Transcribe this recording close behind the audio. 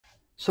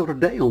So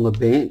today on the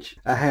bench,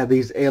 I have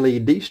these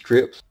LED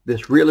strips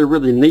that's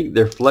really neat.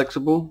 They're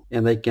flexible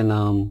and they can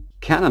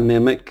kind of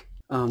mimic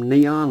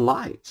neon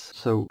lights.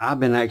 So I've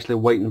been actually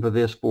waiting for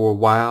this for a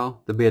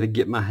while to be able to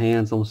get my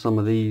hands on some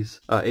of these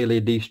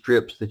LED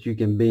strips that you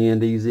can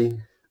bend easy.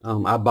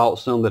 I bought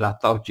some that I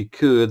thought you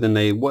could, and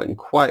they wasn't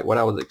quite what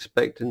I was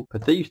expecting.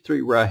 But these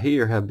three right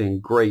here have been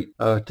great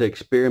to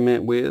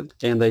experiment with,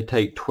 and they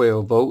take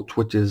 12 volts,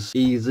 which is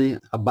easy.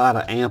 About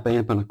an amp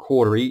and a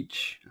quarter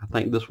each. I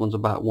think this one's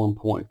about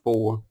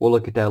 1.4. We'll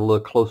look at that a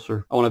little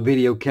closer on a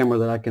video camera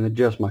that I can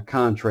adjust my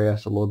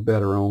contrast a little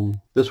better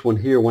on. This one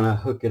here, when I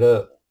hook it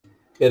up,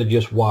 it'll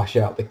just wash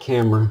out the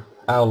camera.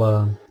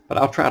 But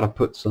I'll try to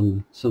put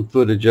some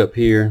footage up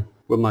here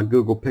with my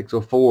Google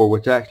Pixel 4,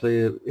 which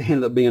actually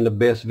ended up being the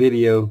best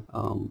video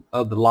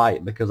of the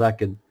light, because I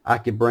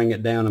could bring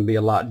it down and be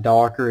a lot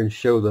darker and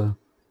show the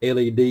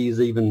LEDs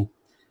even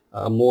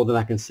more than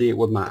I can see it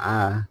with my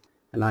eye,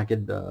 and I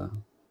could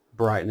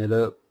brighten it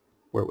up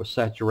where it would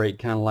saturate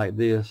kind of like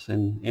this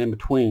and in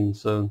between.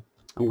 So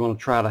I'm going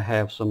to try to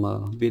have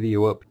some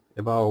video up,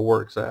 if all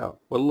works out,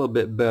 with a little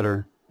bit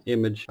better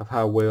image of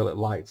how well it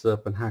lights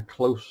up and how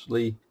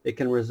closely it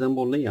can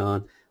resemble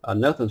neon.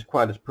 Nothing's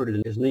quite as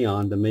pretty as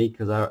neon to me,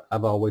 because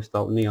I've always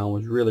thought neon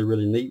was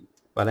really neat.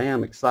 But I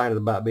am excited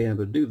about being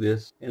able to do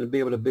this and to be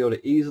able to build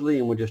it easily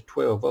and with just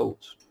 12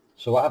 volts.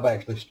 So I've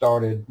actually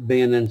started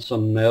bending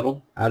some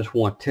metal. I just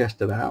want to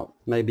test it out.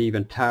 Maybe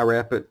even tie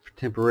wrap it for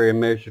temporary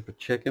measure for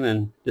checking,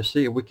 and just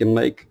see if we can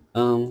make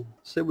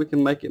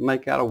it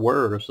make out a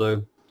word or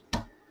so.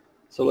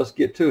 So let's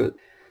get to it.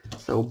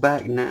 So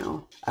back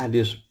now, I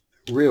just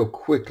real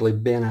quickly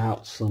bent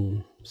out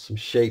some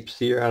shapes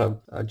here out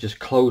of just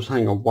clothes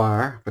hanger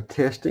wire for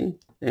testing.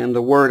 And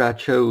the word I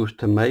chose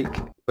to make,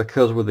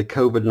 because with the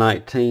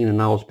COVID-19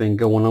 and all that's been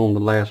going on the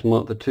last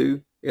month or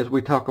two, is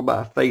we talk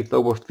about faith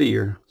over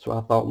fear. So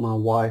I thought my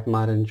wife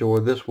might enjoy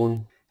this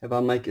one if I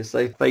make it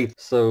say faith.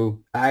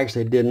 So I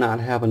actually did not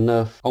have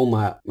enough on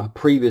my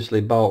previously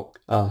bought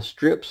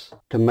strips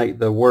to make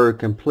the word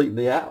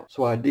completely out.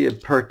 So I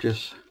did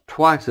purchase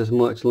twice as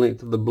much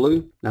length of the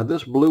blue. Now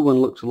this blue one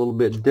looks a little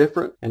bit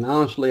different, and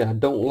honestly I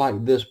don't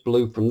like this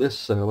blue from this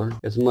seller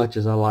as much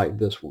as I like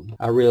this one.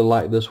 I really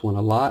like this one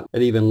a lot.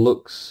 It even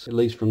looks, at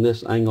least from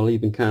this angle,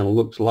 even kind of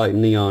looks like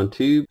neon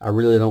tube. I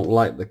really don't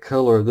like the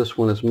color of this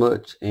one as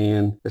much,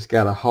 and it's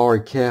got a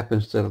hard cap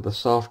instead of the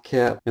soft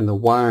cap, and the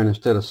wiring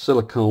instead of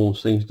silicone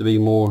seems to be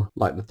more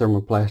like the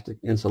thermoplastic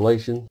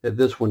insulation. That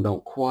this one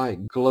don't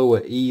quite glow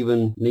an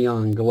even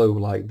neon glow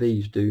like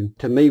these do.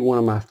 To me, one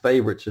of my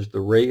favorites is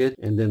the red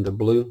and then the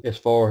blue, as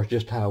far as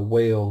just how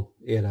well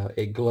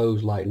it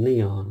glows like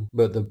neon.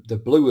 But the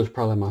blue is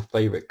probably my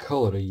favorite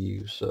color to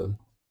use. So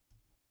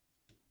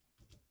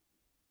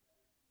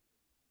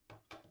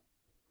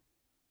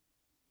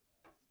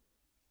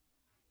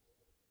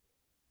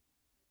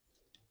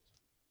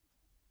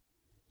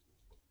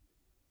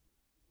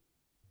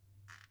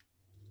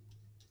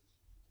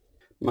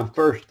my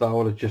first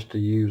thought is just to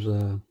use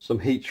some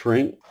heat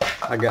shrink.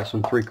 I got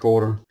some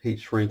 3/4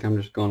 heat shrink.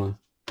 I'm just gonna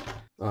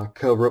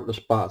cover up the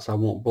spots I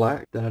want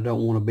black that I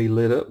don't want to be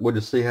lit up. We'll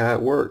just see how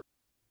it works.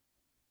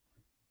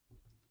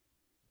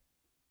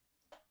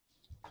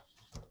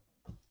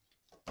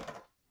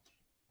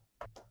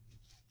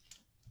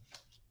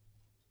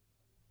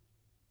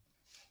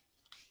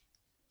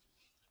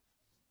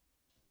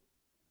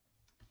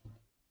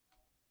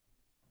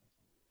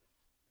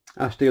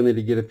 I still need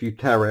to get a few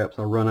tie wraps.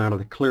 I run out of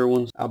the clear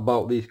ones. I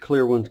bought these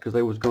clear ones because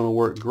they was going to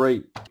work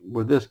great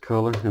with this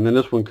color, and then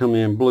this one come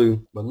in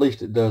blue, but at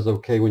least it does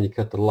okay when you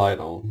cut the light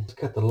on. Let's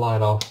cut the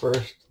light off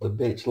first, the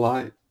bench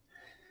light.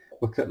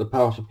 We'll cut the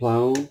power supply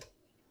on.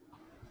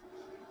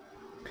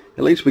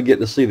 At least we get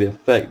to see the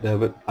effect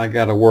of it. I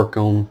got to work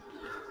on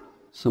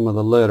some of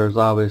the letters,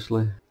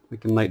 obviously. We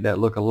can make that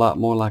look a lot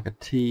more like a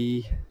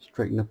T.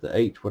 Straighten up the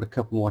H with a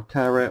couple more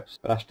tie wraps.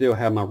 But I still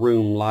have my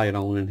room light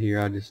on in here.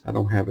 I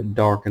don't have it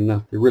dark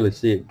enough to really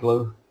see it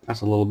glow.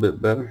 That's a little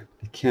bit better.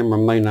 The camera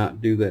may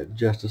not do that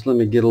justice. Let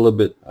me get a little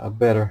bit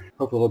better,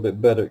 hopefully a little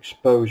bit better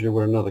exposure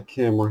with another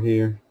camera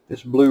here.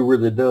 This blue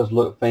really does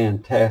look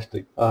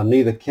fantastic.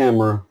 Neither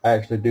camera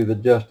actually do the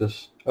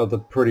justice of the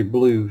pretty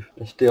blue.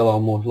 It still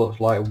almost looks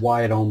like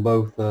white on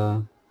both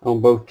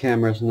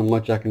cameras, and not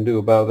much I can do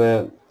about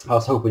that. I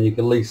was hoping you could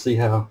at least see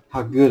how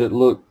good it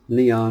looked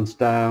neon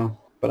style,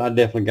 but I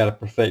definitely got to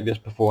perfect this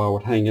before I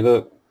would hang it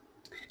up.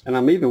 And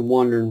I'm even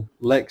wondering,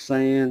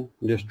 Lexan,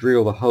 just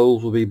drill the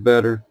holes will be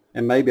better.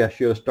 And maybe I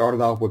should have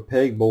started off with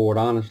pegboard,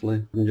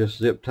 honestly, and just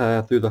zip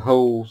tie through the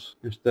holes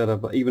instead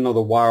of, even though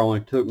the wire only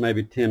took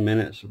maybe 10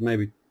 minutes, or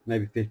maybe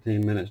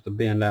 15 minutes to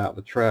bend out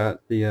to try it,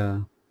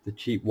 the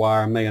cheap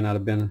wire may not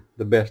have been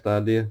the best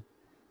idea.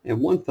 And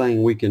one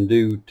thing we can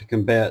do to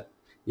combat,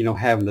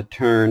 having to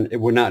turn,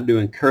 if we're not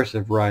doing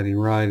cursive writing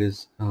right,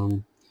 is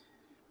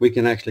we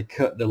can actually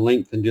cut the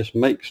length and just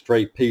make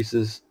straight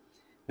pieces,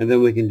 and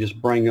then we can just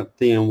bring up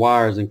thin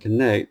wires and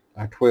connect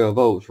our 12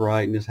 volts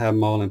right, and just have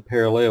them all in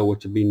parallel,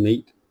 which would be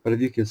neat. But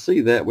if you can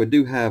see that, we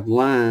do have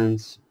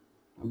lines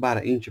about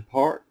 1 inch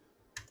apart,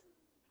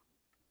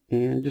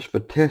 And just for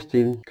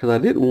testing, because I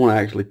didn't want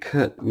to actually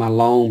cut my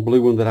long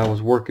blue one that I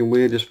was working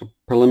with just for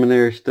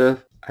preliminary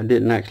stuff, I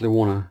didn't actually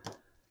want to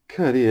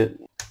cut it.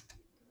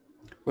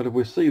 But if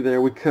we see there,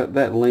 we cut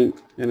that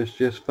length and it's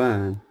just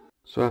fine.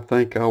 So I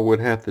think all we'd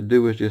have to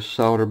do is just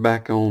solder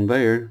back on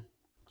there.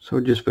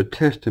 So just for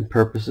testing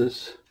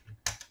purposes.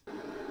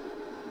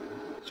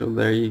 So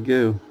there you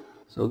go.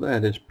 So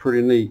that is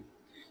pretty neat.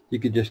 You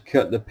could just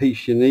cut the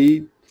piece you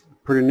need.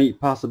 Pretty neat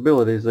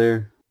possibilities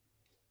there.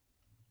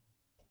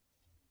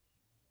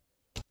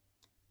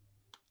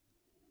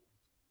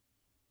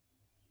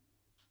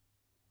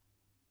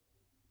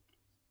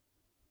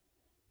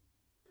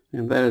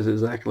 And that is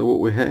exactly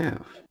what we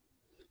have.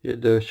 It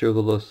does show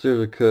the little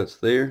scissor cuts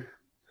there,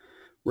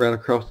 right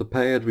across the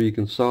pads where you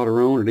can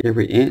solder on at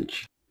every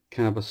inch.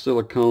 Kind of a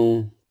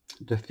silicone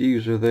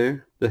diffuser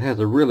there that has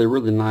a really,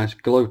 really nice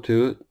glow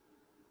to it.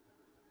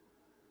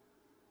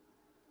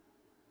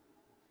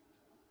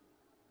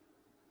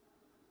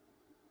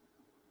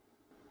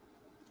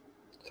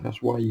 So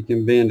that's why you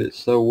can bend it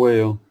so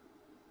well,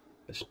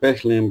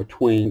 especially in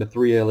between the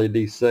 3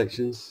 LED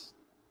sections.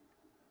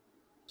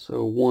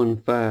 So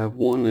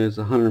 151 is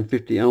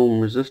 150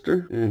 ohm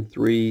resistor and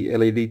 3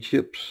 LED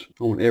chips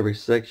on every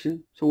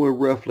section. So we're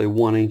roughly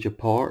 1 inch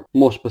apart.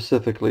 More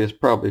specifically, it's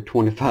probably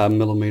 25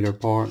 millimeter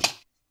apart.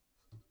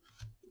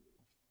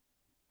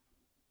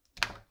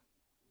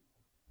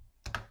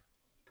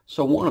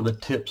 So one of the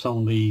tips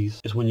on these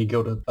is when you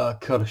go to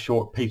cut a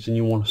short piece and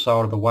you want to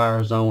solder the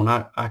wires on,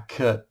 I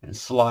cut and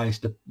slice.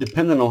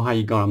 Depending on how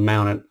you're going to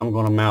mount it, I'm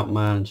going to mount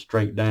mine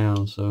straight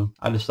down. So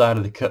I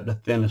decided to cut the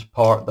thinnest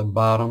part, the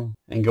bottom,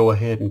 and go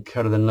ahead and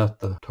cut it enough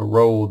to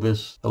roll the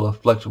little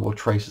flexible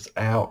traces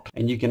out.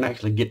 And you can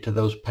actually get to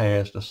those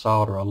pads to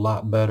solder a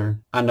lot better.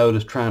 I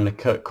noticed trying to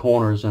cut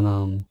corners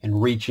and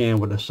reach in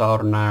with the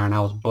soldering iron,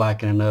 I was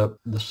blackening up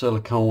the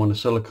silicone. The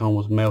silicone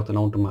was melting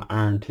onto my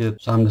iron tip.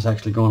 So I'm just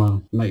actually going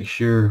to make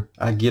sure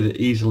I get it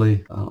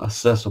easily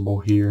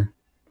accessible here.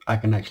 I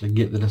can actually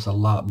get to this a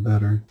lot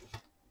better.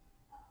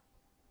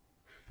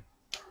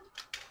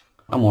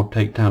 I'm going to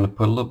take time to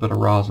put a little bit of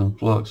rosin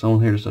flux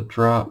on here, just a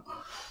drop,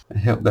 and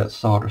help that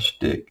solder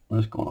stick. I'm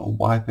just going to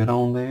wipe it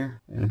on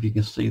there, and if you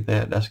can see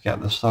that, that's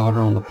got the solder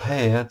on the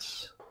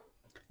pads.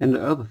 And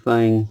the other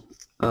thing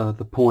to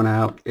point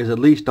out is, at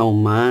least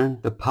on mine,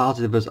 the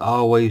positive is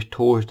always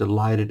towards the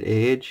lighted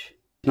edge.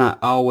 It's not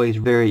always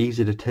very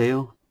easy to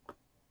tell.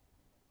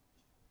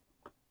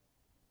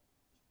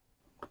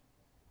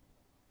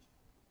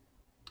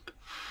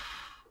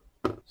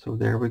 So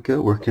there we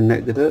go, we're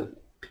connected up,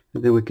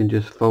 and then we can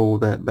just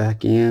fold that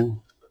back in.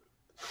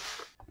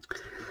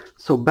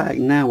 So back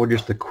now, we're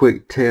just a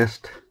quick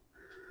test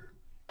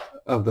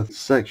of the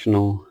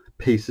sectional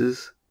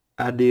pieces.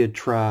 I did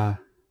try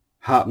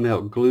hot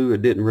melt glue.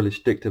 It didn't really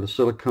stick to the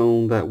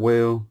silicone that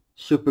well.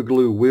 Super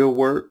glue will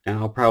work, and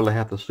I'll probably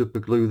have to super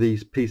glue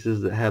these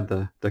pieces that have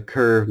the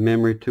curved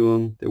memory to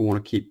them. They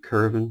want to keep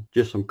curving.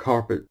 Just some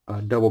carpet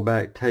double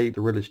back tape,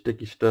 the really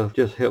sticky stuff,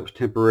 just helps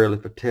temporarily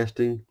for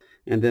testing.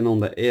 And then on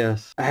the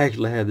S, I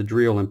actually had the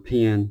drill and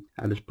pin.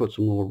 I just put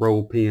some little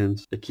roll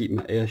pins to keep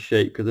my S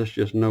shape, because there's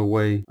just no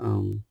way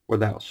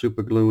without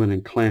super gluing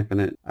and clamping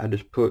it. I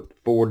just put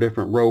 4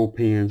 different roll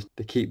pins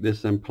to keep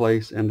this in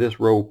place, and this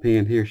roll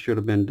pin here should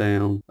have been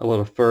down a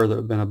little further. It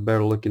would have been a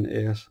better looking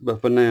S, but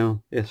for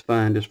now it's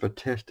fine just for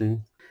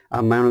testing.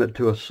 I mounted it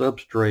to a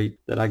substrate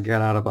that I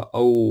got out of an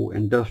old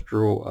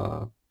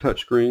industrial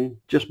touchscreen.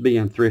 Just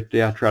being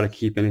thrifty, I try to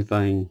keep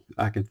anything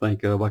I can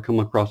think of. I come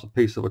across a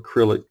piece of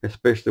acrylic,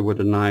 especially with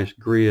a nice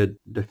grid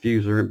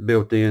diffuser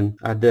built in,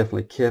 I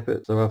definitely kept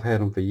it. So I've had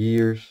them for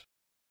years.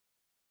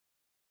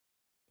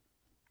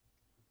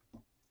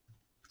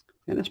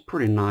 And it's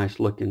pretty nice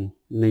looking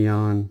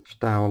neon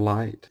style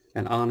light.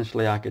 And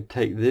honestly, I could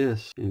take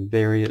this and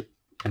vary it,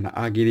 and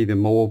I get even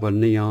more of a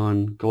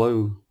neon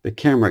glow. The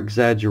camera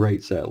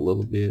exaggerates that a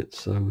little bit,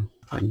 so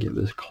if I can get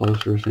this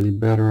closer, is any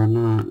better or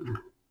not.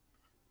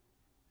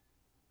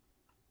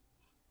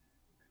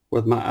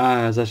 With my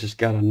eyes, that's just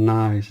got a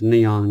nice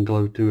neon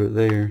glow to it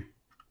there.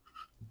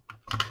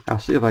 I'll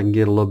see if I can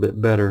get a little bit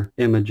better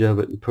image of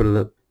it and put it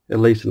up at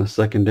least in a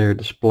secondary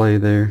display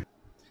there.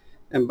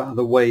 And by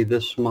the way,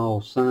 this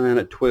small sign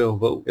at 12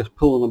 volt is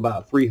pulling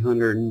about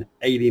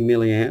 380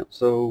 milliamps,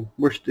 so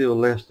we're still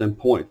less than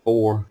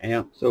 0.4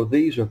 amps. So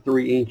these are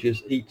 3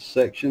 inches each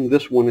section.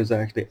 This one is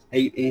actually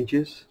 8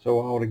 inches. So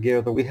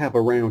altogether we have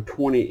around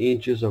 20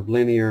 inches of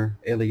linear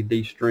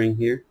LED string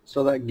here.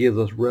 So that gives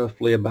us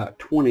roughly about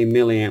 20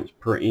 milliamps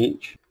per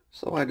inch.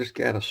 So I just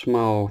got a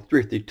small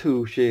thrifty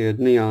tool shed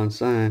neon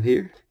sign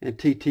here. And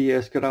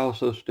TTS could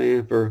also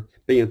stand for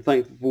being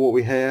thankful for what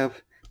we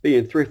have,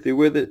 being thrifty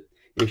with it,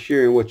 and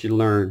sharing what you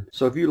learn.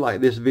 So if you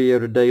like this video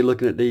today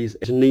looking at these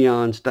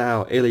neon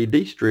style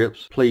LED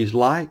strips, please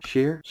like,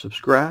 share,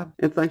 subscribe,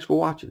 and thanks for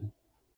watching.